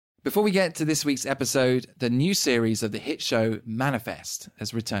Before we get to this week's episode, the new series of the hit show Manifest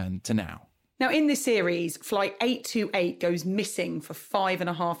has returned to Now. Now, in this series, Flight 828 goes missing for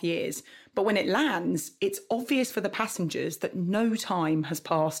 5.5 years. But when it lands, it's obvious for the passengers that no time has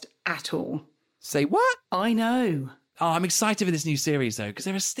passed at all. Say what? I know. Oh, I'm excited for this new series, though, because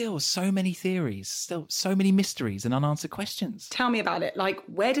there are still so many theories, still so many mysteries and unanswered questions. Tell me about it. Like,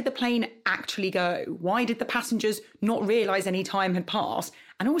 where did the plane actually go? Why did the passengers not realise any time had passed?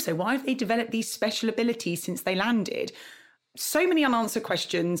 And also, why have they developed these special abilities since they landed? So many unanswered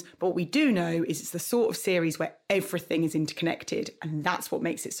questions, but what we do know is it's the sort of series where everything is interconnected, and that's what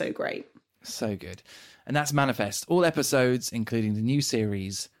makes it so great. So good. And that's Manifest. All episodes, including the new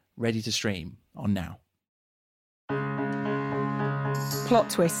series, ready to stream on Now. Plot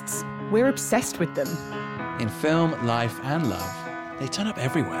twists. We're obsessed with them. In film, life, and love, they turn up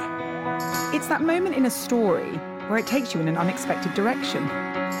everywhere. It's that moment in a story where it takes you in an unexpected direction.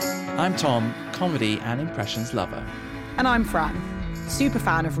 I'm Tom, comedy and impressions lover. And I'm Fran, super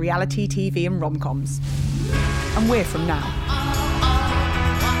fan of reality TV and rom-coms. And we're from Now.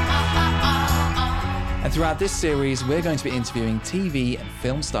 And throughout this series, we're going to be interviewing TV and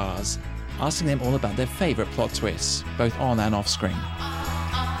film stars, asking them all about their favourite plot twists, both on and off screen.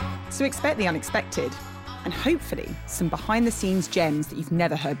 So expect the unexpected, and hopefully some behind-the-scenes gems that you've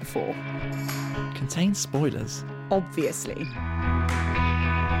never heard before. Contains spoilers. Obviously.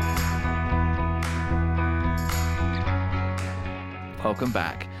 Welcome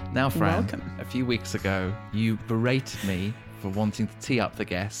back. Now, Fran, Welcome. A few weeks ago, you berated me for wanting to tee up the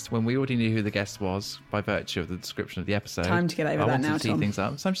guest when we already knew who the guest was by virtue of the description of the episode. Time to get over that now, I wanted to tee Tom. things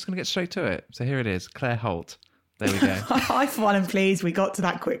up, so I'm just going to get straight to it. So here it is, Claire Holt. There we go. Hi, fun and pleased. We got to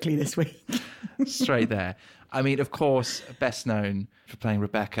that quickly this week. Straight there. I mean, of course, best known for playing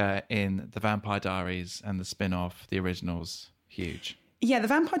Rebecca in The Vampire Diaries and the spin-off, the originals. Huge. Yeah, The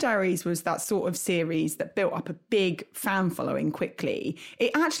Vampire Diaries was that sort of series that built up a big fan following quickly.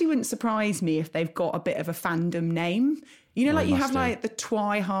 It actually wouldn't surprise me if they've got a bit of a fandom name. You know, like you have like the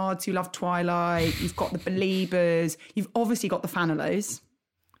Twihards who love Twilight, you've got the Beliebers, you've obviously got the Fanalos.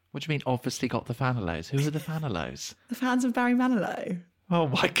 What do you mean, obviously got the Fanalos? Who are the Fanalos? The fans of Barry Manilow. Oh,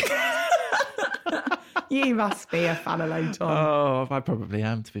 my God. You must be a Fanalo, Tom. Oh, I probably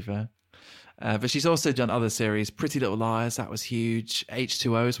am, to be fair. But she's also done other series. Pretty Little Liars, that was huge.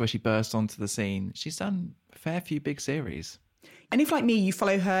 H2O's, where she burst onto the scene. She's done a fair few big series. And if, like me, you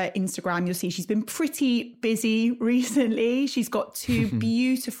follow her Instagram, you'll see she's been pretty busy recently. She's got 2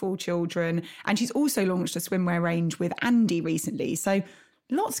 beautiful children, and she's also launched a swimwear range with Andy recently. So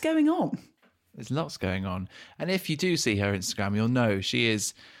lots going on. There's lots going on. And if you do see her Instagram, you'll know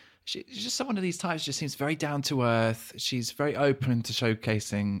she's just someone of these types, just seems very down to earth. She's very open to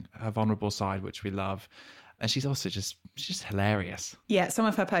showcasing her vulnerable side, which we love. And she's also just hilarious. Yeah, some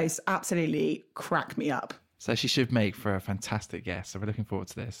of her posts absolutely crack me up. So she should make for a fantastic guest. So we're looking forward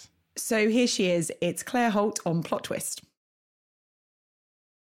to this. So here she is. It's Claire Holt on Plot Twist.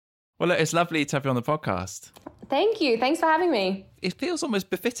 Well, look, it's lovely to have you on the podcast. Thank you. Thanks for having me. It feels almost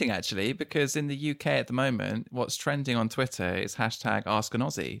befitting, actually, because in the UK at the moment, what's trending on Twitter is hashtag Ask an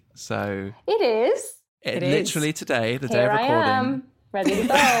Aussie. So It is. it literally today, the day Here of I recording. am, ready to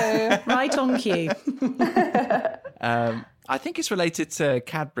go. Right on cue. I think it's related to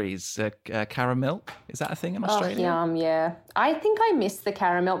Cadbury's caramel. Is that a thing in Australia? Yum, yeah. I think I missed the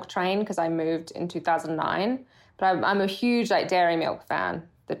caramel train because I moved in 2009. But I'm a huge dairy milk fan.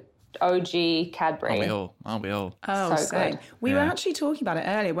 The OG Cadbury. Aren't we all? Oh, So same. good. We were actually talking about it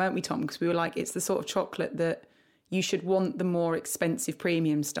earlier, weren't we, Tom? Because we were like, it's the sort of chocolate that you should want the more expensive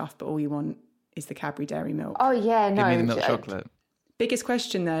premium stuff, but all you want is the Cadbury dairy milk. Oh, yeah, no. Give me the milk chocolate. Biggest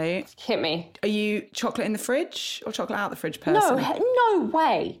question, though, Hit me. are you chocolate in the fridge or chocolate out the fridge person? No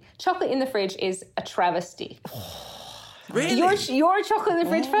way. Chocolate in the fridge is a travesty. Really? You're a chocolate in the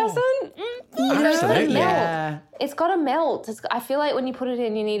fridge person? Absolutely. Yeah. It's got to melt. I feel like when you put it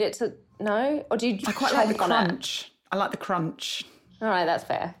in, you need it to... No? Or do you I quite like the choke on it? crunch. I like the crunch. All right, that's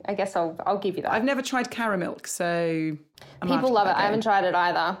fair. I guess I'll give you that. I've never tried caramilk, so... People love it. I haven't tried it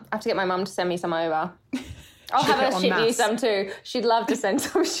either. I have to get my mum to send me some over. I'll Ship have it her en ship you masse. some too. She'd love to send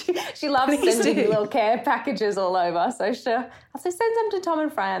some. She loves Please sending do. me little care packages all over. So I'll say send some to Tom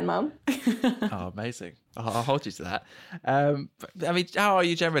and Fran, Mum. Oh, amazing. I'll hold you to that. I mean, how are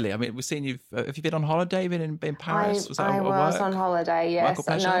you generally? I mean, we've seen you've... have you been on holiday, been in Paris? Was that I a was work? on holiday, yes. Work or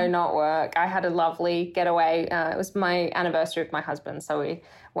pleasure? No, not work. I had a lovely getaway. It was my anniversary with my husband, so we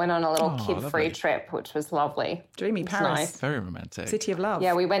went on a little kid-free lovely. trip, which was lovely. Dreamy It's Paris. nice. Very romantic. City of love.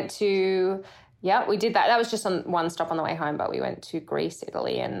 Yeah, we went to... Yeah, we did that. That was just on one stop on the way home, but we went to Greece,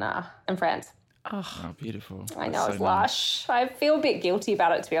 Italy, and France. Oh, beautiful. I know, That's it's so lush. I feel a bit guilty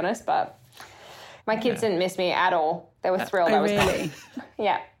about it, to be honest, but my kids didn't miss me at all. They were thrilled I was really? gone.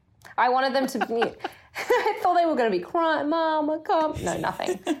 Yeah. I wanted them to be... I thought they were going to be crying, Mom, I can't. No,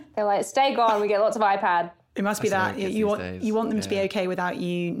 nothing. They're like, stay gone. We get lots of iPad. It must be that you want them to be okay without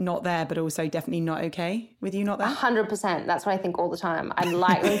you not there, but also definitely not okay with you not there. 100%. That's what I think all the time. I'd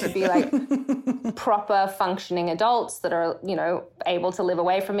like them to be like proper functioning adults that are, you know, able to live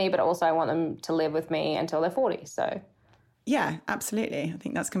away from me, but also I want them to live with me until they're 40. So. Yeah, absolutely. I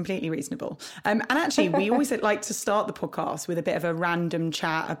think that's completely reasonable. And actually, we always like to start the podcast with a bit of a random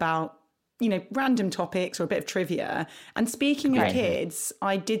chat about, you know, random topics or a bit of trivia. And speaking of kids,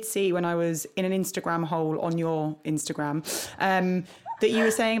 I did see when I was in an Instagram hole on your Instagram that you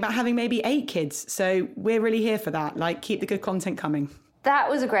were saying about having maybe 8 kids. So we're really here for that. Like, keep the good content coming. That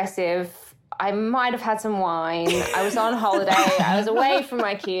was aggressive. I might have had some wine. I was on holiday. I was away from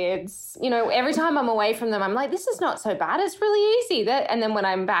my kids. You know, every time I'm away from them, I'm like, this is not so bad. It's really easy. And then when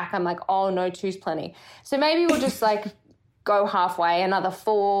I'm back, I'm like, oh, no, 2's plenty. So maybe we'll just like go halfway, another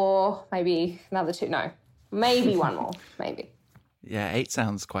 4, maybe another 2. No, maybe one more, maybe. Yeah, 8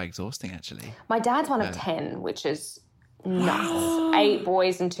 sounds quite exhausting, actually. My dad's one of 10, which is nuts. 8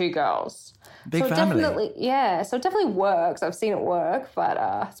 boys and 2 girls. Big family. So it definitely works. I've seen it work,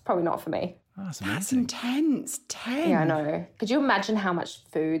 but it's probably not for me. Oh, that's amazing. That's intense. 10. Yeah, I know. Could you imagine how much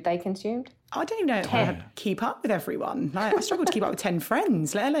food they consumed? I don't even know if I had to keep up with everyone. Like, I struggle to keep up with 10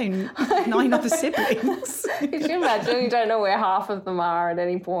 friends, let alone 9 other siblings. Could you imagine? You don't know where half of them are at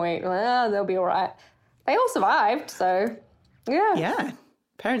any point. Well, they'll be all right. They all survived, so yeah. Yeah.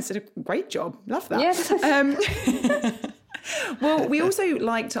 Parents did a great job. Love that. Yes. Well, we also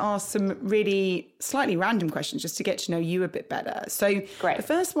like to ask some really slightly random questions just to get to know you a bit better. So Great. The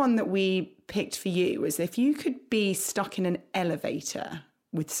first one that we picked for you was if you could be stuck in an elevator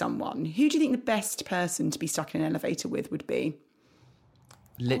with someone, who do you think the best person to be stuck in an elevator with would be?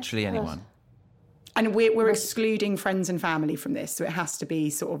 Literally anyone. And we're excluding friends and family from this, so it has to be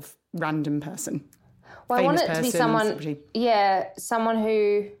sort of random person. Well, I want it to be someone, celebrity. someone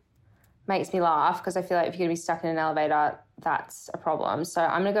who makes me laugh, because I feel like if you're going to be stuck in an elevator, that's a problem. So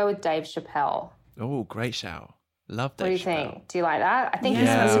I'm going to go with Dave Chappelle. Oh, great shout. Love Dave What do you Chappelle. think? Do you like that? I think Yeah, he's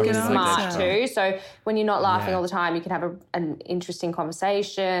that's a really good smart answer. too. So when you're not laughing Yeah. all the time, you can have an interesting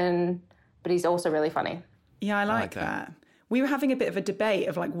conversation, but he's also really funny. Yeah, I like like that. that. We were having a bit of a debate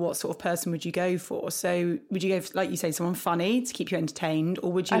of like what sort of person would you go for? So would you go for, like you say, someone funny to keep you entertained,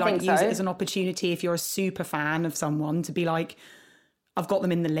 or would you I like think use so. it as an opportunity if you're a super fan of someone to be like, I've got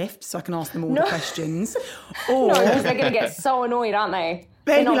them in the lift so I can ask them all the questions, or No, because they're going to get so annoyed, aren't they?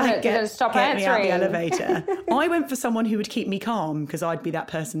 they'd They're be not like, going to stop get me out answering. the elevator. I went for someone who would keep me calm because I'd be that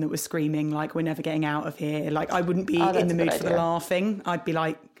person that was screaming like, we're never getting out of here. Like I wouldn't be that's in the a good mood for the idea. laughing. I'd be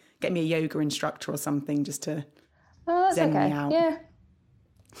like, get me a yoga instructor or something just to Oh, that's zen okay. me out. Yeah.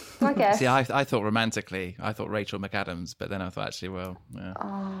 I guess. See, I thought romantically. I thought Rachel McAdams, but then I thought actually, well,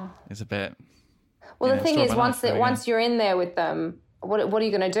 yeah, it's a bit. Well, Yeah, the thing straw is, by once knife, once you're in there with them, what are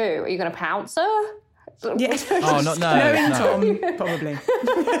you going to do? Are you going to pounce her? Yeah. Oh, no. Knowing Tom, probably.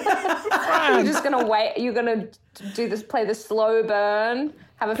 You're just going to wait. You're going to play the slow burn,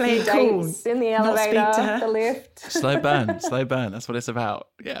 have a Play few it cool, dates in the not speak to elevator, her. the lift. Slow burn, slow burn. That's what it's about.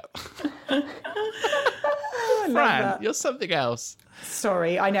 Yeah. I love Fran, that. you're something else.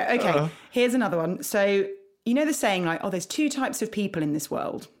 Sorry, I know. Okay, here's another one. So, you know the saying like, oh, there's 2 types of people in this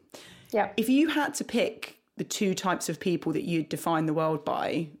world. Yeah. If you had to pick the 2 types of people that you'd define the world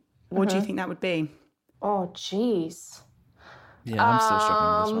by, what do you think that would be? Oh, jeez. Yeah, I'm still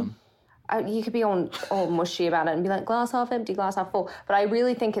struggling with this one. You could be all mushy about it and be like, glass half empty, glass half full. But I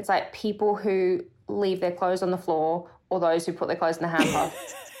really think it's like people who leave their clothes on the floor or those who put their clothes in the hamper.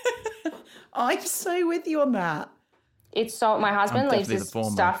 I'm so with you on that. It's so, my husband I'm leaves definitely his the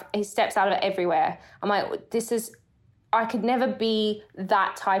former. stuff, he steps out of it everywhere. I'm like, I could never be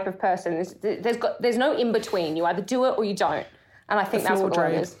that type of person. There's no in between. You either do it or you don't. And I think that's what the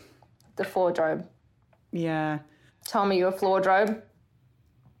word floordrobe. is. The floordrobe. Yeah. Tom, are you a floordrobe?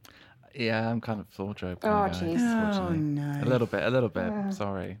 Yeah, I'm kind of floordrobe. Oh, jeez. Oh, no. A little bit.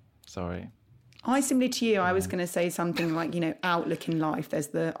 Sorry. I similar to you, I was going to say something like, outlook in life.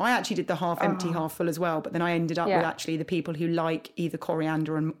 I actually did the half empty, half full as well, but then I ended up with actually the people who like either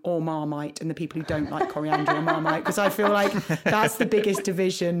coriander or Marmite and the people who don't like coriander or Marmite, because I feel like that's the biggest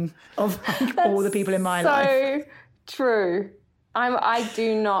division of all the people in my life. So true. I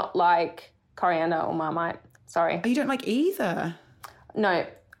do not like coriander or Marmite. Sorry. Oh, you don't like either? No,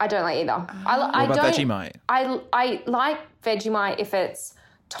 I don't like either. What about Vegemite? I like Vegemite if it's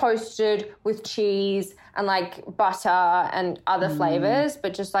toasted with cheese and like butter and other flavors,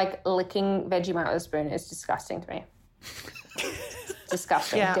 but just like licking Vegemite with a spoon is disgusting to me.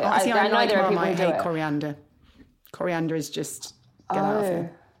 Disgusting. Yeah, I know there are people who do it. Coriander. Coriander is just get out of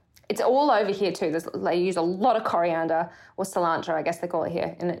here. It's all over here too. They use a lot of coriander, or cilantro, I guess they call it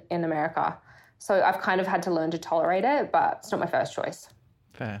here in America. So I've kind of had to learn to tolerate it, but it's not my first choice.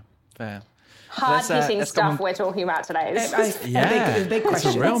 Fair. Hard-hitting stuff we're talking about today. The big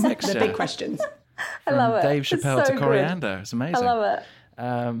questions. It's a real mixture. The big questions. I love it. Dave Chappelle to coriander. It's amazing. I love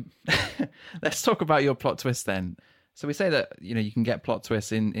it. Let's talk about your plot twist then. So we say that, you can get plot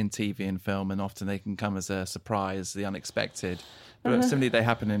twists in TV and film, and often they can come as a surprise, the unexpected. But similarly, they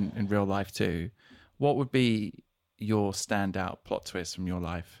happen in real life too. What would be your standout plot twist from your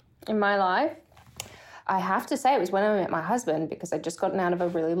life? In my life, I have to say it was when I met my husband, because I'd just gotten out of a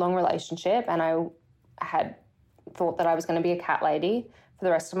really long relationship and I had thought that I was going to be a cat lady for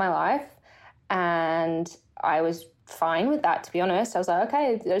the rest of my life. And I was fine with that, to be honest. I was like,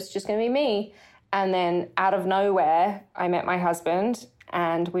 okay, it's just going to be me. And then out of nowhere, I met my husband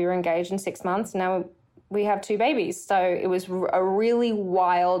and we were engaged in 6 months. Now we have 2 babies. So it was a really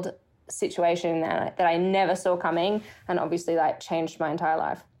wild situation that I never saw coming, and obviously that changed my entire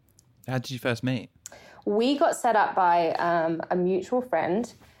life. How did you first meet? We got set up by a mutual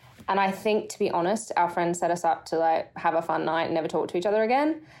friend, and I think, to be honest, our friend set us up to like have a fun night and never talk to each other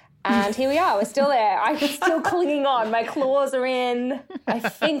again. And here we are. We're still there. I'm still clinging on. My claws are in. I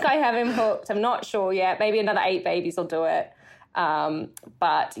think I have him hooked. I'm not sure yet. Maybe another 8 babies will do it.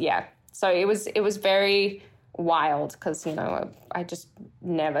 But yeah, so it was very wild because, I just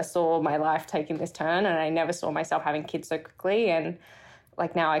never saw my life taking this turn, and I never saw myself having kids so quickly. And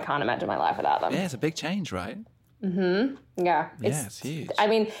like now I can't imagine my life without them. Yeah, it's a big change, right? Mm-hmm. Yeah. It's huge. I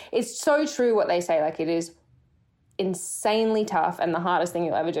mean, it's so true what they say. Like, it is insanely tough and the hardest thing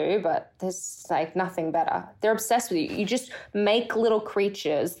you'll ever do, but there's like nothing better. They're obsessed with you. You just make little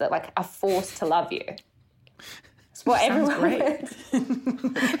creatures that like are forced to love you. It's what everyone. Great.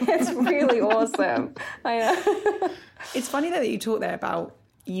 It's really awesome. I know. It's funny though that you talk there about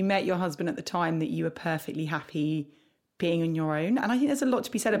you met your husband at the time that you were perfectly happy being on your own, and I think there's a lot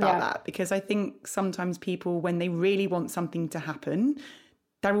to be said about that, because I think sometimes people, when they really want something to happen,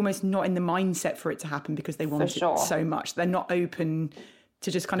 they're almost not in the mindset for it to happen because they want it so much. They're not open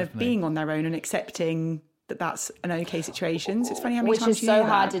to just kind of being on their own and accepting that that's an okay situation. So it's funny how many times Which is so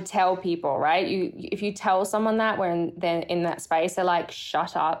hard to tell people, right? If you tell someone that when they're in that space, they're like,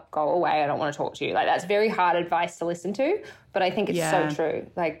 shut up, go away, I don't want to talk to you. Like, that's very hard advice to listen to, but I think it's so true.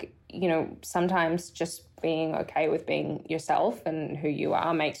 Like, sometimes just being okay with being yourself and who you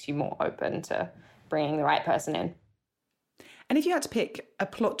are makes you more open to bringing the right person in. And if you had to pick a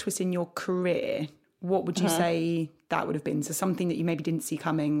plot twist in your career, what would you say that would have been? So something that you maybe didn't see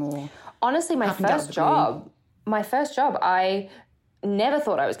coming, or honestly, my first job, I never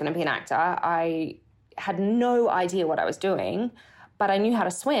thought I was going to be an actor. I had no idea what I was doing, but I knew how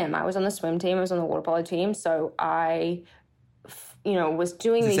to swim. I was on the swim team. I was on the water polo team. So I, was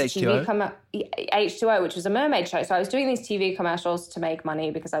doing these H2O? H2O, which was a mermaid show. So I was doing these TV commercials to make money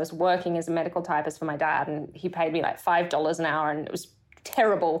because I was working as a medical typist for my dad, and he paid me like $5 an hour, and it was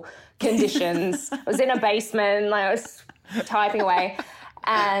terrible conditions. I was in a basement, like I was typing away.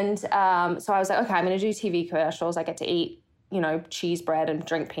 And so I was like, okay, I'm going to do TV commercials. I get to eat, cheese bread and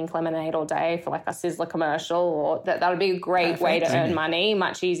drink pink lemonade all day for like a Sizzler commercial, or that would be a great way to earn money,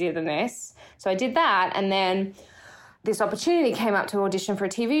 much easier than this. So I did that, and then this opportunity came up to audition for a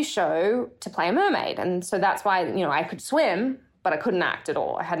TV show to play a mermaid. And so that's why, I could swim, but I couldn't act at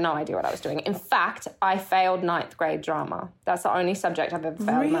all. I had no idea what I was doing. In fact, I failed 9th grade drama. That's the only subject I've ever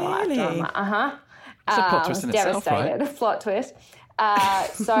failed in my life. Drama. It's a plot twist in itself, devastated. right? Plot twist.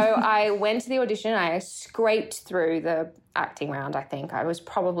 So I went to the audition. I scraped through the acting round, I think. I was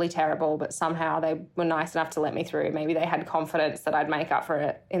probably terrible, but somehow they were nice enough to let me through. Maybe they had confidence that I'd make up for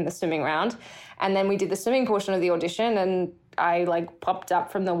it in the swimming round. And then we did the swimming portion of the audition, and I popped up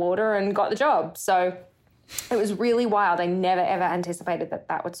from the water and got the job. So it was really wild. I never, ever anticipated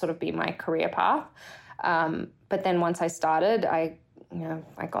that would sort of be my career path. But then once I started, I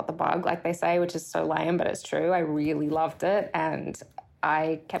got the bug, like they say, which is so lame, but it's true. I really loved it, and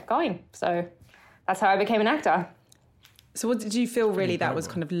I kept going. So that's how I became an actor. So what did you feel really that was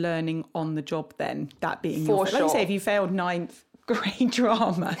kind of learning on the job then, that being For sure. Like you say, if you failed 9th grade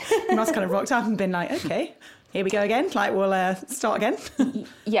drama, you must kind of rocked up and been like, okay, here we go again. Like, we'll start again.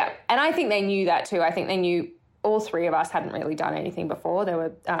 Yeah. And I think they knew that too. I think they knew all 3 of us hadn't really done anything before. There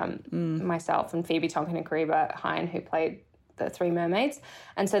were myself and Phoebe Tonkin and Kariba Hine, who played the Three Mermaids.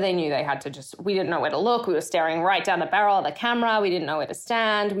 And so they knew they had to we didn't know where to look. We were staring right down the barrel of the camera. We didn't know where to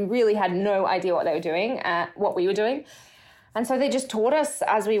stand. We really had no idea what they were doing, what we were doing. And so they just taught us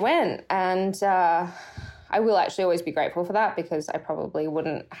as we went. And I will actually always be grateful for that, because I probably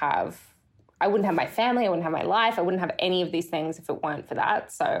wouldn't have my family, I wouldn't have my life, I wouldn't have any of these things if it weren't for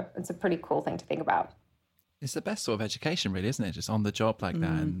that. So it's a pretty cool thing to think about. It's the best sort of education, really, isn't it? Just on the job like that.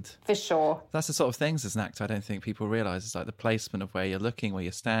 And for sure. That's the sort of things as an actor I don't think people realise. It's like the placement of where you're looking, where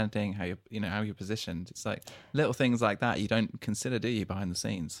you're standing, how you're positioned. It's like little things like that you don't consider, do you, behind the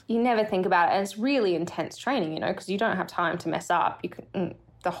scenes? You never think about it. And it's really intense training, because you don't have time to mess up.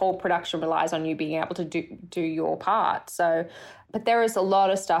 The whole production relies on you being able to do your part. So, but there is a lot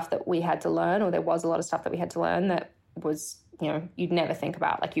of stuff that we had to learn, or there was a lot of stuff that we had to learn that was, you'd never think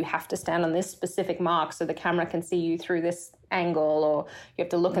about. Like, you have to stand on this specific mark so the camera can see you through this angle, or you have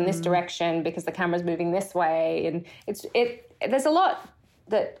to look in this direction because the camera's moving this way. And there's a lot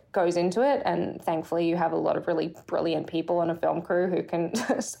that goes into it, and thankfully you have a lot of really brilliant people on a film crew who can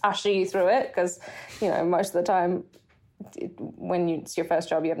usher you through it, because, most of the time when it's your first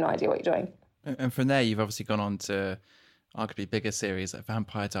job, you have no idea what you're doing. And from there, you've obviously gone on to arguably bigger series like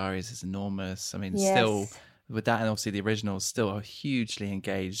Vampire Diaries is enormous. I mean, yes. Still with that, and obviously the original is still a hugely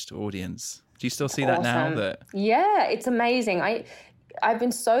engaged audience. Do you still see that now? Yeah, it's amazing. I've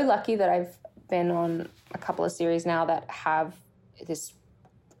been so lucky that I've been on a couple of series now that have this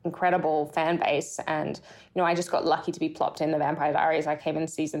incredible fan base, and I just got lucky to be plopped in the Vampire Diaries. I came in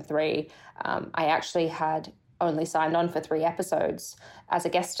season 3. I actually had only signed on for 3 episodes as a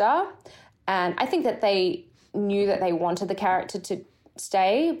guest star, and I think that they knew that they wanted the character to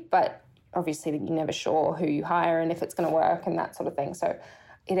stay, but obviously you're never sure who you hire and if it's going to work and that sort of thing. So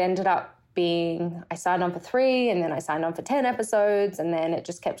it ended up being, I signed on for 3, and then I signed on for 10 episodes, and then it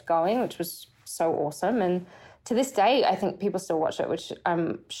just kept going, which was so awesome. And to this day, I think people still watch it, which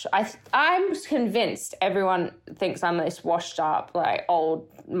I'm convinced everyone thinks I'm this washed up, like, old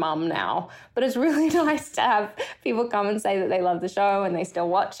mum now. But it's really nice to have people come and say that they love the show and they still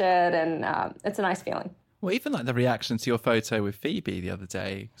watch it, and it's a nice feeling. Well, even like the reaction to your photo with Phoebe the other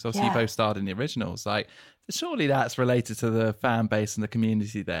day, because obviously you both starred in the originals, like, surely that's related to the fan base and the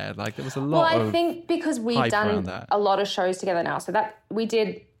community there. Like, there was a lot I think because we've done a lot of shows together now. So that we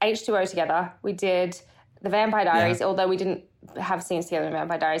did H2O together. We did the Vampire Diaries, although we didn't have scenes together in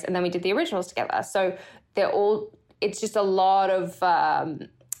Vampire Diaries. And then we did the originals together. So it's just a lot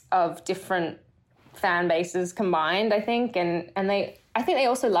of different fan bases combined, I think. And I think they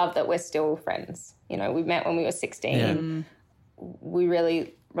also love that we're still friends. We met when we were 16. Yeah. We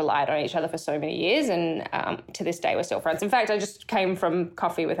really relied on each other for so many years, and to this day we're still friends. In fact, I just came from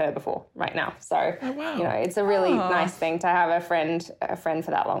coffee with her before right now. So, it's a really nice thing to have a friend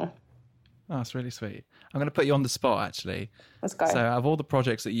for that long. Oh, that's really sweet. I'm going to put you on the spot, actually. Let's go. So, out of all the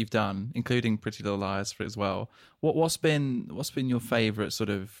projects that you've done, including Pretty Little Liars as well, what's been your favourite sort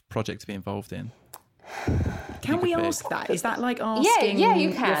of project to be involved in? Can we ask that? Is that like asking you can.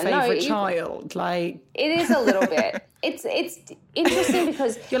 your favourite child? Like, it is a little bit. It's interesting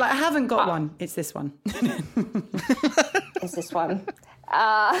because you're like, I haven't got one. It's this one. It's this one.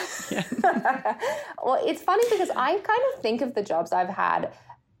 Well, it's funny because I kind of think of the jobs I've had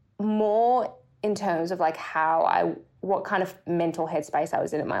more in terms of like what kind of mental headspace I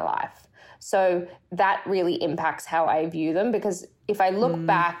was in my life. So that really impacts how I view them, because if I look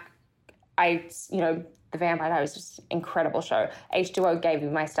back, The Vampire Diaries was just an incredible show. H2O gave me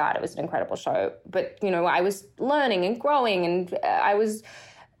my start. It was an incredible show. But, I was learning and growing, and I was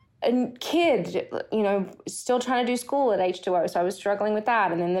a kid, still trying to do school at H2O. So I was struggling with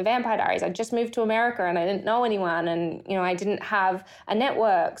that. And then The Vampire Diaries, I just moved to America and I didn't know anyone, and, I didn't have a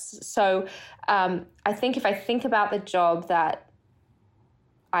network. So I think if I think about the job that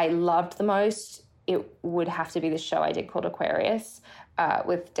I loved the most, it would have to be the show I did called Aquarius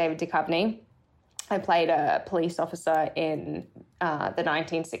with David Duchovny. I played a police officer in the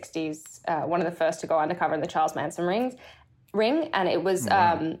 1960s, one of the first to go undercover in the Charles Manson ring, and it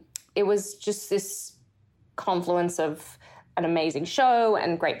was just this confluence of an amazing show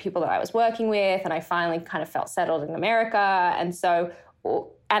and great people that I was working with, and I finally kind of felt settled in America, and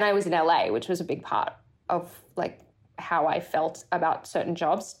I was in LA, which was a big part of like how I felt about certain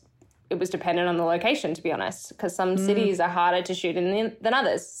jobs. It was dependent on the location, to be honest, because some cities are harder to shoot in than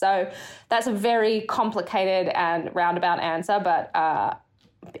others. So that's a very complicated and roundabout answer, but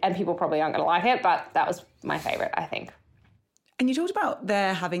and people probably aren't going to like it, but that was my favourite, I think. And you talked about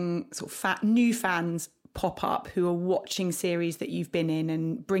there having sort of new fans pop up who are watching series that you've been in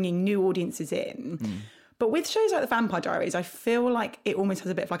and bringing new audiences in. But with shows like The Vampire Diaries, I feel like it almost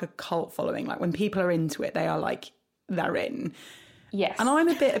has a bit of like a cult following. Like when people are into it, they are like they're in. Yes. And I'm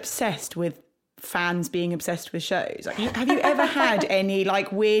a bit obsessed with fans being obsessed with shows. Like, have you ever had any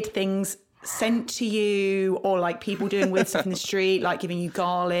like weird things sent to you, or like people doing weird stuff in the street, like giving you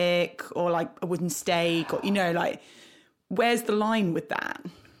garlic or like a wooden stake, or, you know, like, where's the line with that?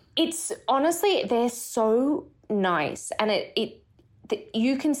 It's honestly, they're so nice, and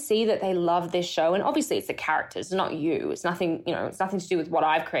you can see that they love this show, and obviously it's the characters, not you. It's nothing, you know, it's nothing to do with what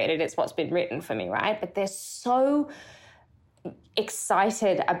I've created. It's what's been written for me, right? But they're so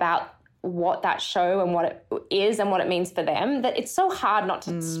excited about what that show and what it is and what it means for them that it's so hard not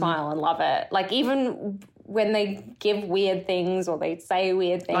to smile and love it. Like, even when they give weird things or they say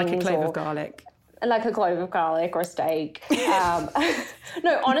weird things. Like a clove of garlic. Like a clove of garlic or a steak.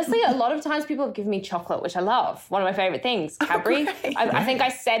 No, honestly, a lot of times people have given me chocolate, which I love. One of my favourite things. Cadbury. Okay. I think I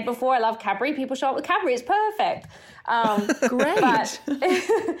said before I love Cadbury. People show up with Cadbury. It's perfect. Great.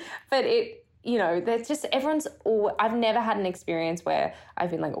 But it, you know, there's just I've never had an experience where I've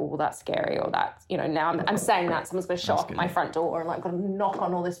been like, oh, that's scary, or that, you know, now I'm saying that someone's going to show up at my front door and like got to knock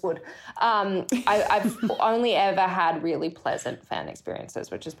on all this wood. I've only ever had really pleasant fan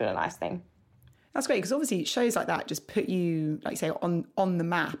experiences, which has been a nice thing. That's great, because obviously shows like that just put you, like, say, on the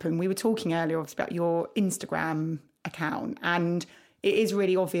map. And we were talking earlier obviously about your Instagram account, and it is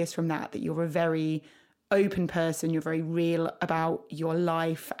really obvious from that you're a very open person. You're very real about your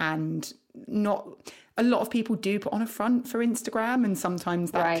life, and not a lot of people do put on a front for Instagram, and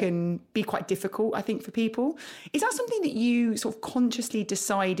sometimes that can be quite difficult, I think, for people. Is that something that you sort of consciously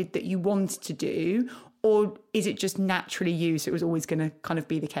decided that you wanted to do, or is it just naturally you, so it was always going to kind of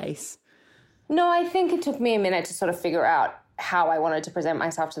be the case? No, I think it took me a minute to sort of figure out how I wanted to present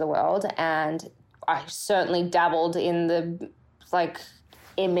myself to the world, and I certainly dabbled in the like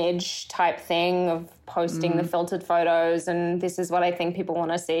image type thing of posting the filtered photos and this is what I think people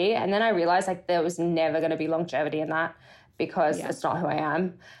want to see. And then I realized like there was never going to be longevity in that, because that's not who I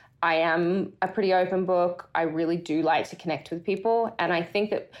am. I am a pretty open book. I really do like to connect with people. And I think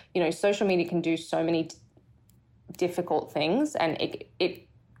that, you know, social media can do so many difficult things, and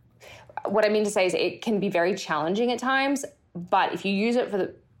what I mean to say is it can be very challenging at times, but if you use it for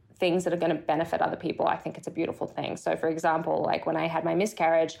the things that are going to benefit other people, I think it's a beautiful thing. So, for example, like when I had my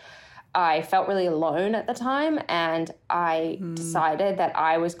miscarriage, I felt really alone at the time, and I decided that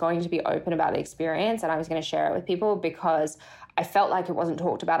I was going to be open about the experience and I was going to share it with people, because I felt like it wasn't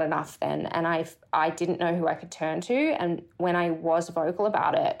talked about enough then, and I didn't know who I could turn to. And when I was vocal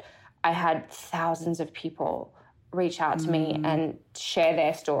about it, I had thousands of people reach out to me and share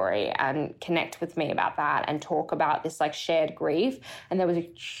their story and connect with me about that and talk about this like shared grief. And there was a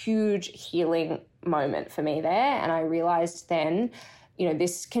huge healing moment for me there. And I realized then, you know,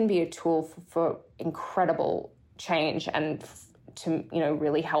 this can be a tool for incredible change and to, you know,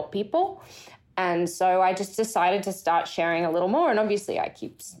 really help people. And so I just decided to start sharing a little more. And obviously I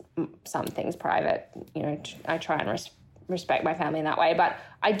keep some things private, you know, I try and respect my family in that way, but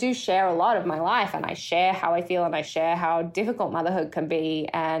I do share a lot of my life, and I share how I feel, and I share how difficult motherhood can be,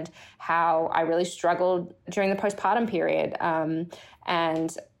 and how I really struggled during the postpartum period.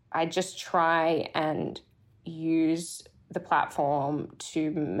 And I just try and use the platform to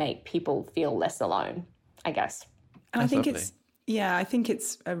make people feel less alone, I guess. And I think I think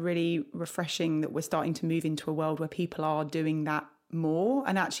it's a really refreshing that we're starting to move into a world where people are doing that more.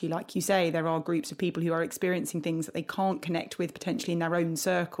 And actually, like you say, there are groups of people who are experiencing things that they can't connect with potentially in their own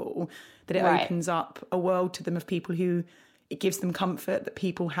circle, that it opens up a world to them of people who it gives them comfort that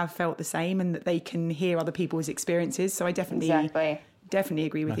people have felt the same and that they can hear other people's experiences. So I definitely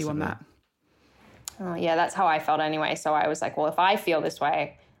agree with you on that. Oh, yeah, that's how I felt anyway. So I was like, well, if I feel this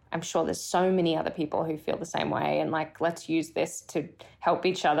way, I'm sure there's so many other people who feel the same way, and like, let's use this to help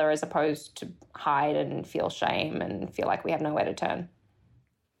each other as opposed to hide and feel shame and feel like we have nowhere to turn.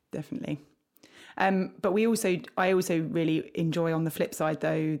 Definitely. But I also really enjoy, on the flip side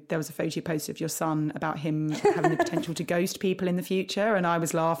though, there was a photo you posted of your son about him having the potential to ghost people in the future, and I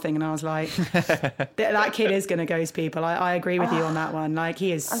was laughing and I was like, that kid is going to ghost people. I agree with you on that one. Like,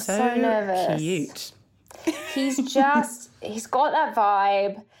 he is so nervous. Cute. He's got that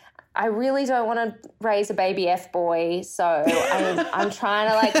vibe. I really don't want to raise a baby F-boy, so I'm trying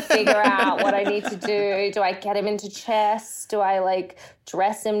to like figure out what I need to do. Do I get him into chess? Do I like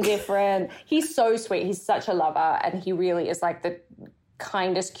dress him different? He's so sweet. He's such a lover, and he really is like the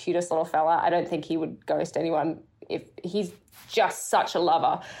kindest, cutest little fella. I don't think he would ghost anyone. If he's just such a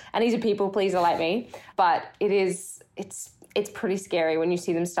lover, and he's a people pleaser like me. But it's pretty scary when you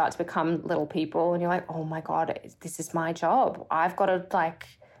see them start to become little people, and you're like, oh my God, this is my job. I've got to like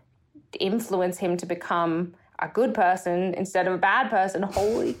influence him to become a good person instead of a bad person.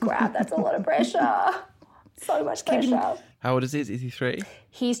 Holy crap, that's a lot of pressure. So much pressure. How old is he? Is he 3?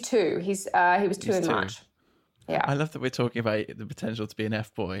 He's 2. He was 2 in 2. March. Yeah. I love that we're talking about the potential to be an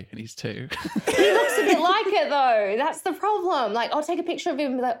F-boy, and he's 2. He looks a bit like it, though. That's the problem. Like, I'll take a picture of him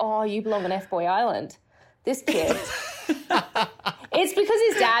and be like, oh, you belong on F-boy Island. This kid. It's because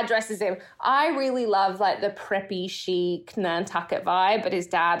his dad dresses him. I really love, like, the preppy, chic, Nantucket vibe, but his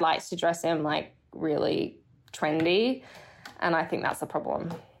dad likes to dress him, like, really trendy, and I think that's the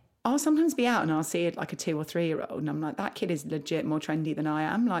problem. I'll sometimes be out and I'll see it like a 2 or 3-year-old, and I'm like, that kid is legit more trendy than I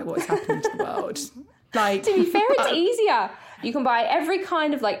am. Like, what is happening to the world? Like, to be fair, it's easier. You can buy every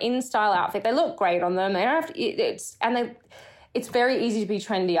kind of like in-style outfit. They look great on them. They don't have to. It's very easy to be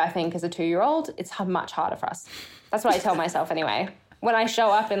trendy. I think as a 2-year-old, it's much harder for us. That's what I tell myself anyway. When I show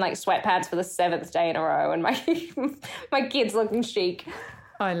up in like sweatpants for the 7th day in a row, and my kids looking chic.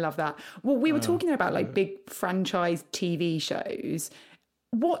 I love that. Well, we were talking about like big franchise TV shows.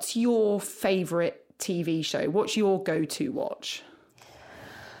 What's your favourite TV show? What's your go-to watch?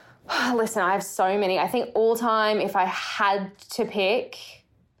 Listen, I have so many. I think all time, if I had to pick,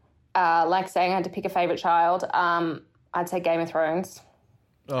 like saying I had to pick a favourite child, I'd say Game of Thrones.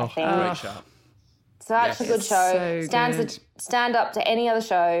 Oh, great show. Such a good show. So Stand up to any other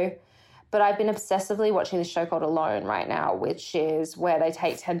show. But I've been obsessively watching this show called Alone right now, which is where they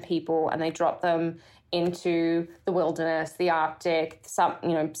take 10 people and they drop them into the wilderness, the Arctic, some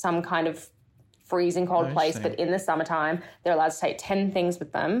kind of freezing cold place, but in the summertime, they're allowed to take 10 things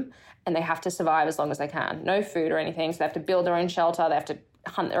with them and they have to survive as long as they can. No food or anything, so they have to build their own shelter, they have to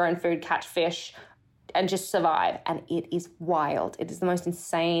hunt their own food, catch fish, and just survive. And it is wild. It is the most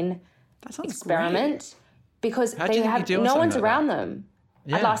insane experiment because they have no one's around them.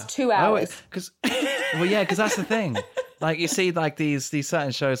 Yeah. I'd last 2 hours. Because that's the thing. Like you see, like these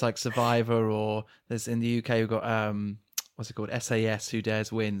certain shows like Survivor, or there's in the UK we've got what's it called, SAS, Who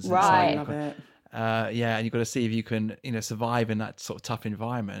Dares Wins. Right, love it. And you've got to see if you can, survive in that sort of tough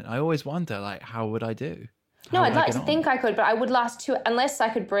environment. I always wonder, like, how would I do? No, I'd like to think I could, but I would last 2 unless I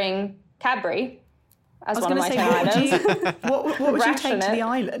could bring Cadbury as one of my 10 items. What would you take to the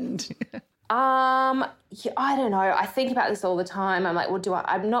island? I don't know. I think about this all the time. I'm like,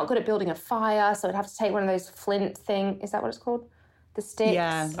 I'm not good at building a fire, so I'd have to take one of those flint thing. Is that what it's called? The sticks.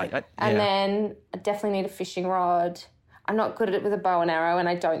 Yeah. And then I definitely need a fishing rod. I'm not good at it with a bow and arrow, and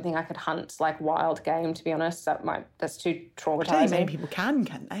I don't think I could hunt like wild game, to be honest. That's too traumatizing. I don't think many people can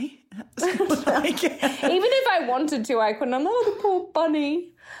they? Even if I wanted to, I couldn't. I'm like, oh, the poor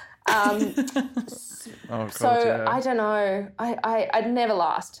bunny. I don't know. I'd never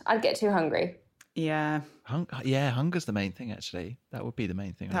last. I'd get too hungry. Yeah. Hunger's the main thing, actually. That would be the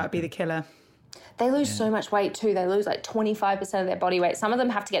main thing. That would be the killer. They lose so much weight too. They lose like 25% of their body weight. Some of them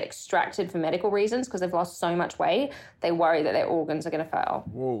have to get extracted for medical reasons because they've lost so much weight. They worry that their organs are going to fail.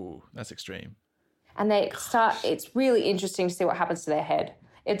 Whoa, that's extreme. And it's really interesting to see what happens to their head.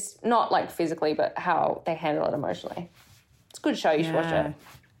 It's not like physically, but how they handle it emotionally. It's a good show. You should watch it.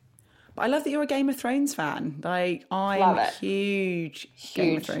 But I love that you're a Game of Thrones fan. Like, I'm a huge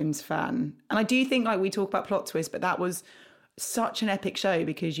Game of Thrones fan. And I do think, like, we talk about plot twists, but that was such an epic show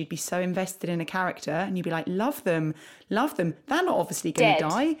because you'd be so invested in a character and you'd be like, love them. They're not obviously going to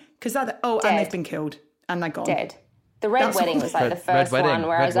die. And they've been killed and they're gone. Dead. The Red Wedding was like the first one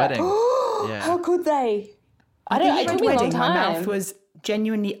where I was like, oh, how could they? It took me a long time. My mouth was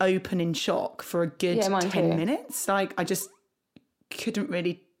genuinely open in shock for a good 10 minutes. Like, I just couldn't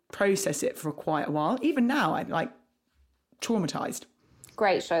really process it for quite a while. Even now, I'm like traumatized.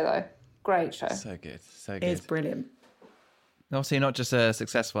 Great show, though. Great show. So good. It's brilliant. Obviously, you're not just a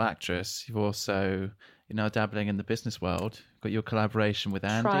successful actress. You're also, now dabbling in the business world. You've got your collaboration with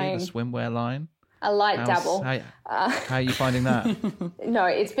Andy, the swimwear line. A light dabble. How are you finding that? No,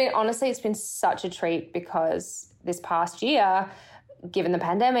 it's been such a treat because this past year, given the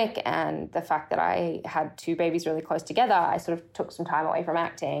pandemic and the fact that I had 2 babies really close together, I sort of took some time away from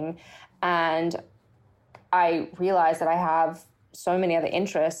acting, and I realized that I have so many other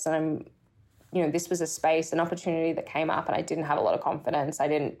interests, and this was a space, an opportunity that came up, and I didn't have a lot of confidence. I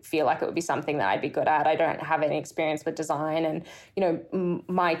didn't feel like it would be something that I'd be good at. I don't have any experience with design, and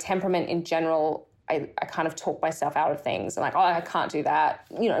my temperament in general, I kind of talk myself out of things. And like, I can't do that.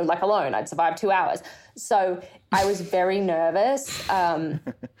 Like Alone, I'd survive 2 hours. So I was very nervous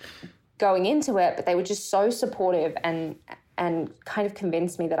going into it, but they were just so supportive and kind of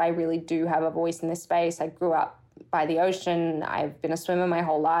convinced me that I really do have a voice in this space. I grew up by the ocean. I've been a swimmer my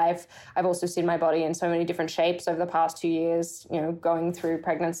whole life. I've also seen my body in so many different shapes over the past 2 years, going through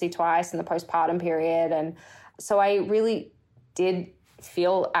pregnancy twice and the postpartum period. And so I really did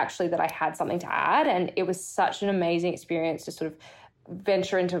feel actually that I had something to add, and it was such an amazing experience to sort of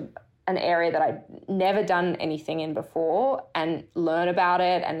venture into an area that I'd never done anything in before, and learn about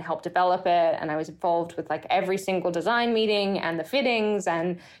it and help develop it. And I was involved with like every single design meeting and the fittings,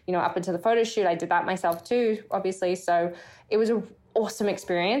 and, you know, up until the photo shoot, I did that myself too, obviously. So it was an awesome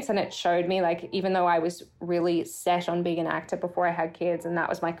experience. And it showed me, like, even though I was really set on being an actor before I had kids, and that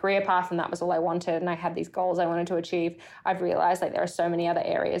was my career path and that was all I wanted, and I had these goals I wanted to achieve, I've realized like there are so many other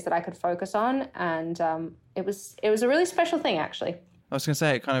areas that I could focus on. And it was a really special thing, actually. I was going to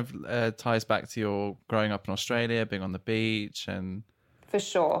say, it kind of ties back to your growing up in Australia, being on the beach, and for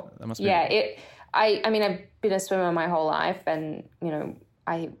sure. That must be I mean, I've been a swimmer my whole life, and, you know,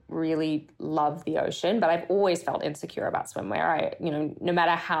 I really love the ocean, but I've always felt insecure about swimwear. You know, no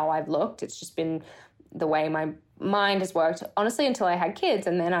matter how I've looked, it's just been the way my mind has worked, honestly, until I had kids.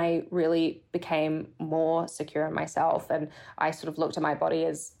 And then I really became more secure in myself. And I sort of looked at my body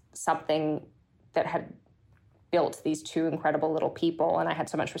as something that had built these two incredible little people, and I had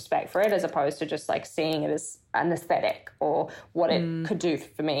so much respect for it, as opposed to just like seeing it as an aesthetic or what it could do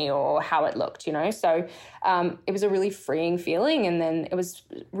for me or how it looked, you know. So it was a really freeing feeling, and then it was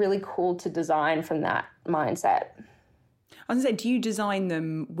really cool to design from that mindset. I was going to say, do you design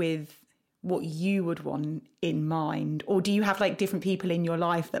them with what you would want in mind, or do you have like different people in your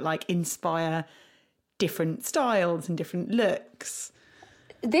life that like inspire different styles and different looks?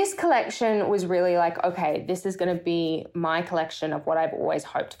 This collection was really like, okay, this is going to be my collection of what I've always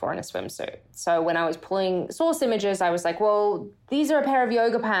hoped for in a swimsuit. So when I was pulling source images, I was like, well, these are a pair of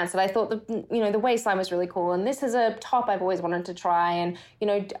yoga pants that I thought the waistline was really cool. And this is a top I've always wanted to try. And, you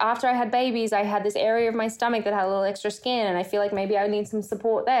know, after I had babies, I had this area of my stomach that had a little extra skin, and I feel like maybe I need some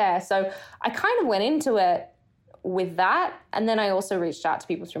support there. So I kind of went into it with that. And then I also reached out to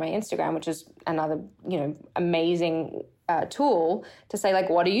people through my Instagram, which is another, you know, amazing tool to say, like,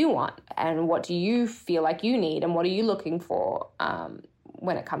 what do you want and what do you feel like you need and what are you looking for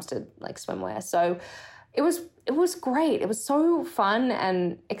when it comes to like swimwear. So it was great. It was so fun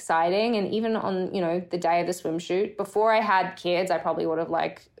and exciting. And even on, you know, the day of the swim shoot, before I had kids, I probably would have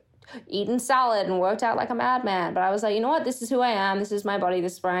like eaten salad and worked out like a madman. But I was like, you know what, this is who I am. This is my body.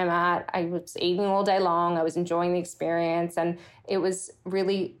 This is where I'm at. I was eating all day long. I was enjoying the experience. And it was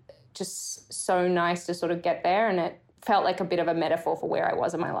really just so nice to sort of get there. And it felt like a bit of a metaphor for where I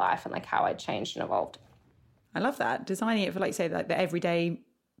was in my life and like how I'd changed and evolved. I love that. Designing it for, like, say, like the everyday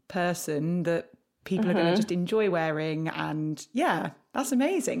person that people are going to just enjoy wearing. And yeah, that's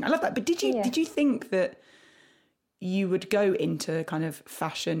amazing. I love that. But did you think that you would go into kind of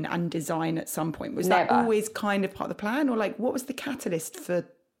fashion and design at some point? Was Never. that always kind of part of the plan, or like what was the catalyst for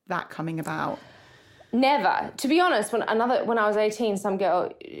that coming about? Never. To be honest, when I was 18, some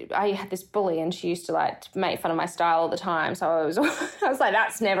girl, I had this bully, and she used to like make fun of my style all the time. So I was like,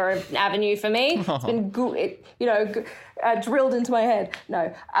 that's never an avenue for me. It's been drilled into my head.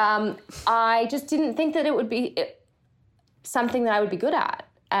 No, I just didn't think that it would be something that I would be good at.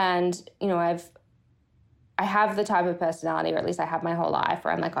 And, you know, I have the type of personality, or at least I have my whole life,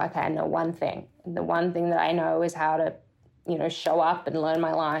 where I'm like, okay, I know one thing. And the one thing that I know is how to, you know, show up and learn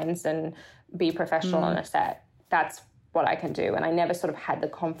my lines and be professional on a set. That's what I can do. And I never sort of had the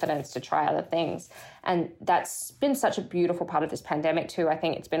confidence to try other things. And that's been such a beautiful part of this pandemic too. I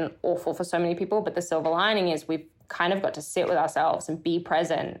think it's been awful for so many people, but the silver lining is we've kind of got to sit with ourselves and be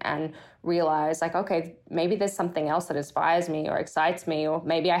present and realize, like, okay, maybe there's something else that inspires me or excites me, or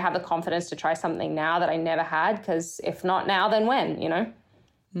maybe I have the confidence to try something now that I never had, because if not now, then when, you know?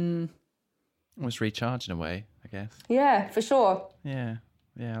 Almost recharge in a way, I guess. Yeah, for sure. Yeah,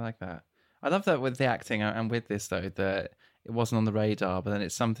 I like that. I love that with the acting and with this, though, that it wasn't on the radar, but then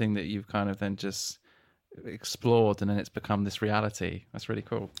it's something that you've kind of then just explored, and then it's become this reality. That's really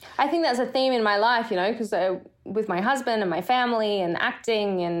cool. I think that's a theme in my life, you know, because with my husband and my family and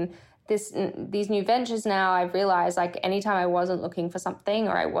acting and these new ventures now, I've realized, like, anytime I wasn't looking for something,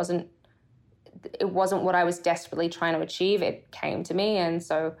 or it wasn't what I was desperately trying to achieve, it came to me. And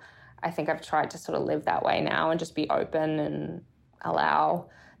so I think I've tried to sort of live that way now and just be open and allow,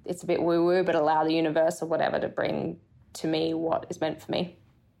 it's a bit woo-woo, but allow the universe or whatever to bring to me what is meant for me.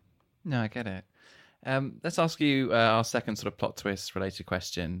 No, I get it. Let's ask you our second sort of plot twist related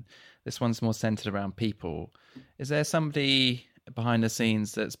question. This one's more centered around people. Is there somebody behind the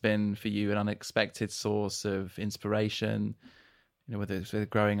scenes that's been for you an unexpected source of inspiration, you know, whether it's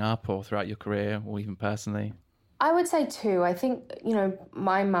growing up or throughout your career or even personally? I would say two. I think, you know,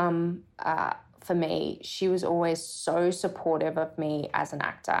 my mum, for me, she was always so supportive of me as an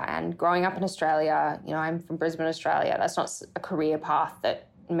actor. And growing up in Australia, you know, I'm from Brisbane, Australia. That's not a career path that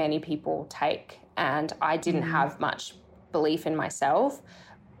many people take. And I didn't have much belief in myself.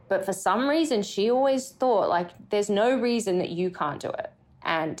 But for some reason, she always thought, like, there's no reason that you can't do it.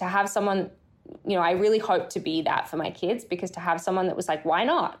 And to have someone, I really hope to be that for my kids, because to have someone that was like, why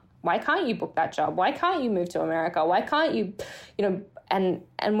not? Why can't you book that job? Why can't you move to America? Why can't you, and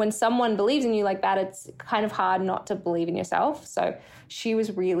when someone believes in you like that, it's kind of hard not to believe in yourself. So she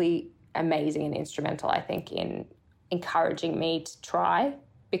was really amazing and instrumental, I think, in encouraging me to try,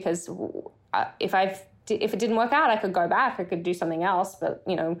 because if it didn't work out, I could go back, I could do something else, but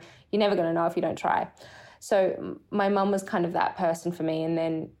you're never going to know if you don't try. So my mum was kind of that person for me. And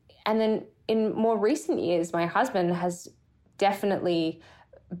then in more recent years, my husband has definitely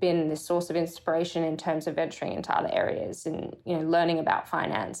been this source of inspiration in terms of venturing into other areas and, learning about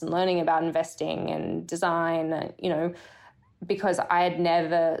finance and learning about investing and design, because I had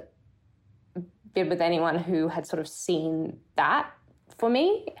never been with anyone who had sort of seen that for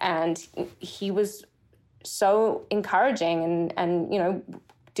me. And he was so encouraging and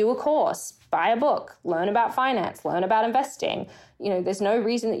do a course, buy a book, learn about finance, learn about investing. There's no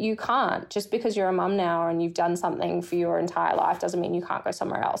reason that you can't. Just because you're a mum now and you've done something for your entire life doesn't mean you can't go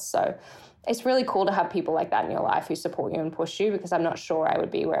somewhere else. So it's really cool to have people like that in your life who support you and push you, because I'm not sure I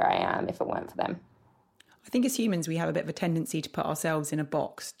would be where I am if it weren't for them. I think as humans, we have a bit of a tendency to put ourselves in a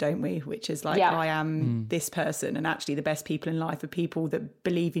box, don't we? Which is like, I am this person. And actually the best people in life are people that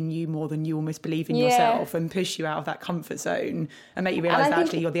believe in you more than you almost believe in yourself, and push you out of that comfort zone and make you realise that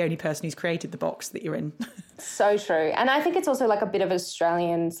actually you're the only person who's created the box that you're in. So true. And I think it's also like a bit of an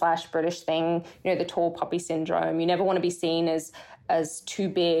Australian/British thing, the tall poppy syndrome. You never want to be seen as too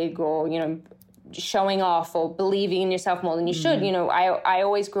big or, showing off or believing in yourself more than you should. I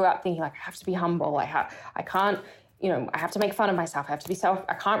always grew up thinking like, I have to be humble. I can't, I have to make fun of myself. I have to be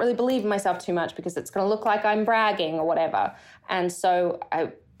I can't really believe in myself too much because it's going to look like I'm bragging or whatever. And so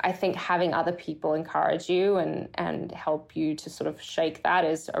I think having other people encourage you and help you to sort of shake that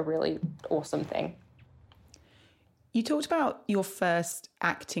is a really awesome thing. You talked about your first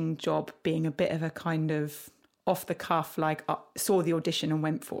acting job being a bit of a kind of off the cuff, like saw the audition and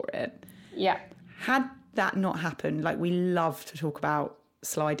went for it. Yeah. Had that not happened, like we love to talk about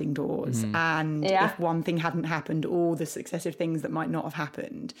sliding doors, and if one thing hadn't happened, all the successive things that might not have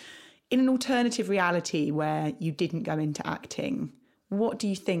happened. In an alternative reality where you didn't go into acting, what do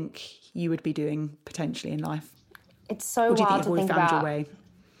you think you would be doing potentially in life? It's so wild to think about. Your way?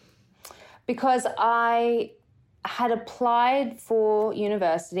 Because I had applied for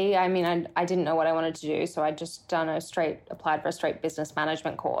university. I mean, I didn't know what I wanted to do, so I'd just applied for a straight business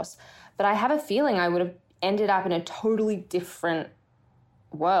management course. But I have a feeling I would have ended up in a totally different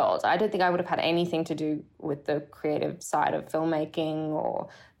world. I don't think I would have had anything to do with the creative side of filmmaking or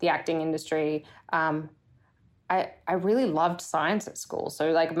the acting industry. I really loved science at school, so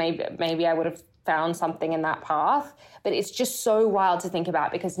like maybe I would have found something in that path. But it's just so wild to think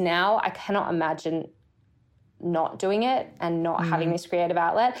about, because now I cannot imagine not doing it and not having this creative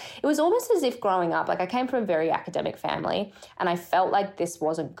outlet. It was almost as if growing up, like I came from a very academic family and I felt like this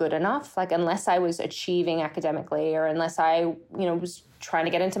wasn't good enough. Like unless I was achieving academically, or unless I, was trying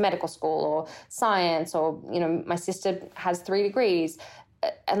to get into medical school or science, or, my sister has 3 degrees,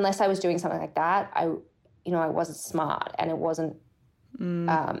 unless I was doing something like that, I wasn't smart, and it wasn't,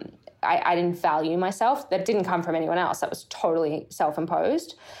 I didn't value myself. That didn't come from anyone else. That was totally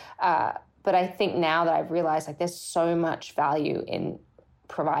self-imposed. But I think now that I've realized, like, there's so much value in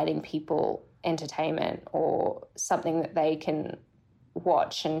providing people entertainment or something that they can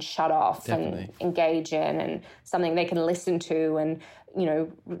watch and shut off and engage in, and something they can listen to and,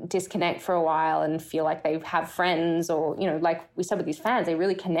 disconnect for a while and feel like they have friends, or, like we said with these fans, they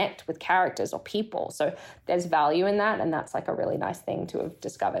really connect with characters or people. So there's value in that. And that's like a really nice thing to have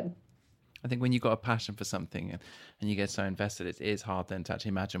discovered. I think when you've got a passion for something and you get so invested, it is hard then to actually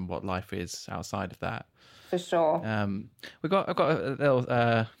imagine what life is outside of that. For sure. I've got a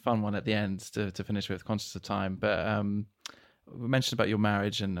little fun one at the end to finish with, conscious of time. But we mentioned about your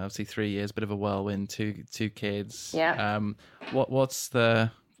marriage, and obviously 3 years, bit of a whirlwind, two kids. Yeah. What's the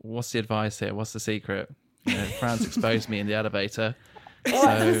advice here? What's the secret? France exposed me in the elevator. What's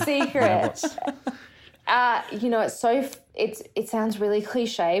the secret? It sounds really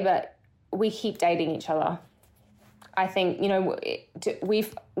cliche, but we keep dating each other. I think,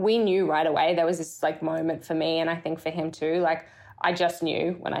 we knew right away. There was this like moment for me, and I think for him too. Like, I just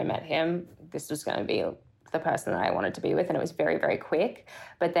knew when I met him, this was going to be the person that I wanted to be with, and it was very, very quick.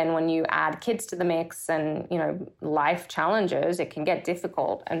 But then when you add kids to the mix and, life challenges, it can get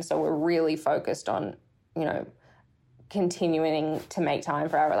difficult. And so we're really focused on, continuing to make time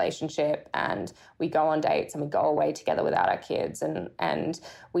for our relationship, and we go on dates and we go away together without our kids, and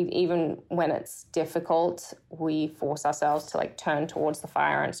we, even when it's difficult, we force ourselves to like turn towards the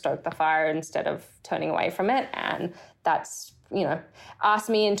fire and stoke the fire instead of turning away from it. And that's ask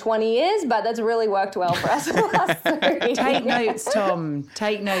me in 20 years, but that's really worked well for us. Take notes, Tom.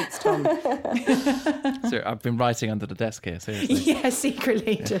 Take notes, Tom. So I've been writing under the desk here, seriously. Yeah,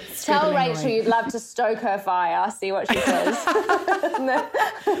 secretly. Just Tell scribbling Rachel away. you'd love to stoke her fire, see what she says.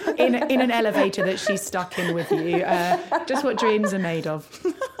 in an elevator that she's stuck in with you. Just what dreams are made of.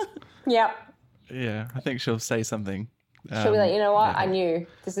 Yep. Yeah, I think she'll say something. She'll be like, you know what? I knew.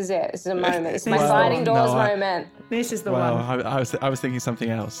 This is it. This is a moment. This is my sliding doors moment. This is the Well, one. I was thinking something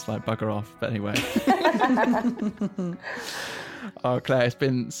else, like bugger off. But anyway. Oh, Claire, it's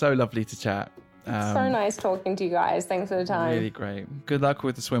been so lovely to chat. So nice talking to you guys. Thanks for the time. Really great. Good luck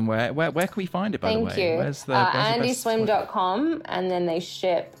with the swimwear. Where can we find it, by the way? Thank you. Where's the best andyswim.com, and then they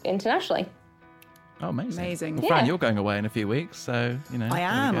ship internationally. Oh, amazing. Well, Yeah. Fran, you're going away in a few weeks, so, I there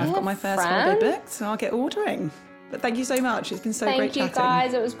am. we go. I've got my first Fran. holiday booked, so I'll get ordering. But thank you so much. It's been so great Thank you, chatting.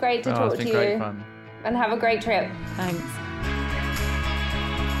 guys. It was great to Oh, talk it's to been great you. fun. And have a great trip. Thanks.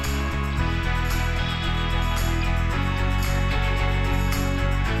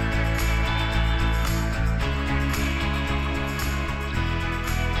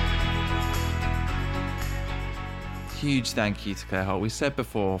 Huge thank you to Claire Holt. We said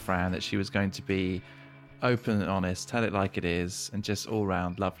before, Fran, that she was going to be open and honest, tell it like it is, and just all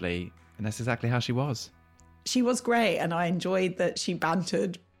round lovely. And that's exactly how she was. She was great, and I enjoyed that she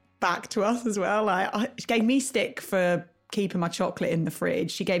bantered back to us as well. She gave me stick for keeping my chocolate in the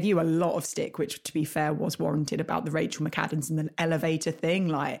fridge. She gave you a lot of stick, which, to be fair, was warranted, about the Rachel McAdams and the elevator thing.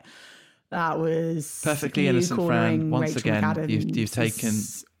 Like, that was Perfectly you innocent, Fran. calling Once Rachel again, McAdams you've taken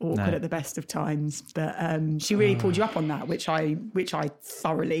is awkward at the best of times, but she really pulled you up on that, which I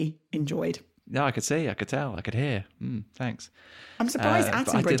thoroughly enjoyed. Yeah, I could see, I could tell, I could hear. Thanks. I'm surprised but I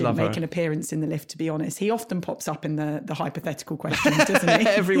Attenborough did didn't love make her. an appearance in the lift, to be honest. He often pops up in the hypothetical questions, doesn't he?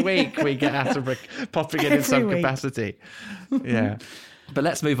 Every week we get Attenborough popping in Every some week. capacity. Yeah. But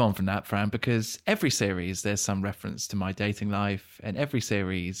let's move on from that, Fran, because every series there's some reference to my dating life, and every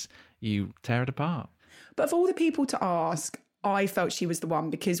series you tear it apart. But of all the people to ask, I felt she was the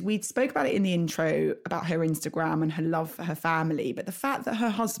one, because we spoke about it in the intro about her Instagram and her love for her family. But the fact that her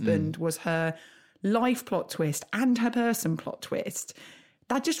husband was her life plot twist and her person plot twist,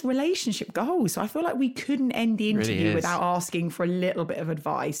 that just relationship goals. So I feel like we couldn't end the Really interview is. without asking for a little bit of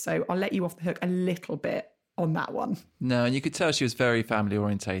advice. So I'll let you off the hook a little bit on that one. No, and you could tell she was very family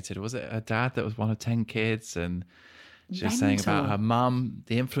orientated. Was it her dad that was one of 10 kids? And she was saying about Mental. her mum,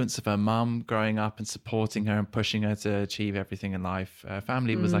 the influence of her mum growing up and supporting her and pushing her to achieve everything in life. Her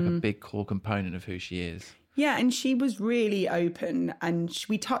family was like a big core component of who she is. Yeah, and she was really open, and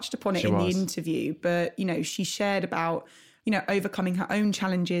we touched upon it She in was. the interview, but, she shared about, overcoming her own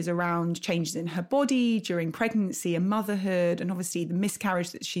challenges around changes in her body during pregnancy and motherhood, and obviously the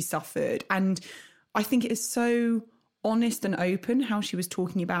miscarriage that she suffered. And I think it is so honest and open how she was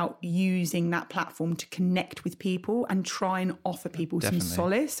talking about using that platform to connect with people and try and offer people Definitely. some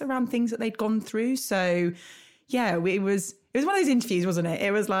solace around things that they'd gone through. So, yeah, it was one of those interviews, wasn't it?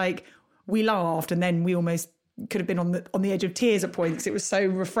 It was like, we laughed, and then we almost could have been on the edge of tears at points. It was so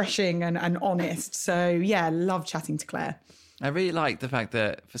refreshing and honest. So yeah, love chatting to Claire. I really like the fact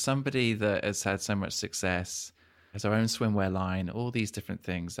that for somebody that has had so much success, has her own swimwear line, all these different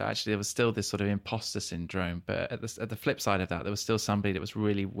things, that actually there was still this sort of imposter syndrome. But at the flip side of that, there was still somebody that was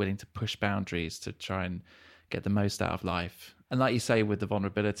really willing to push boundaries to try and get the most out of life. And like you say, with the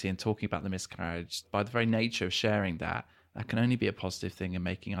vulnerability and talking about the miscarriage, by the very nature of sharing that can only be a positive thing and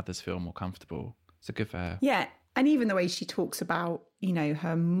making others feel more comfortable. So good for her. Yeah. And even the way she talks about,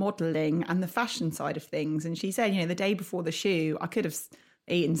 her modelling and the fashion side of things. And she said, the day before the shoot, I could have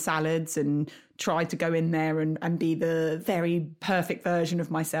eaten salads and tried to go in there and be the very perfect version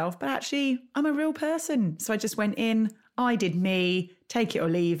of myself. But actually, I'm a real person. So I just went in, I did me, take it or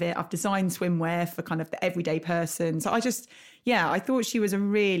leave it. I've designed swimwear for kind of the everyday person. So I thought she was a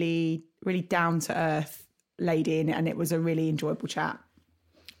really, really down to earth lady, and it was a really enjoyable chat.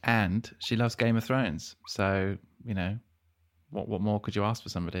 And she loves Game of Thrones. So, what more could you ask for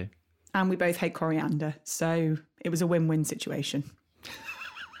somebody? And we both hate coriander. So it was a win-win situation.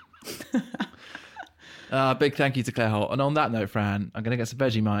 Big thank you to Claire Holt. And on that note, Fran, I'm going to get some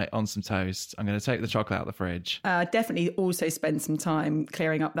Vegemite on some toast. I'm going to take the chocolate out of the fridge. Definitely also spend some time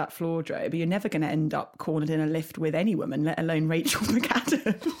clearing up that floor, Joe, but you're never going to end up cornered in a lift with any woman, let alone Rachel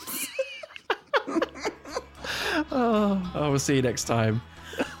McAdams. Oh, we'll see you next time.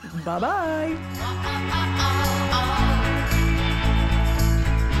 Bye-bye.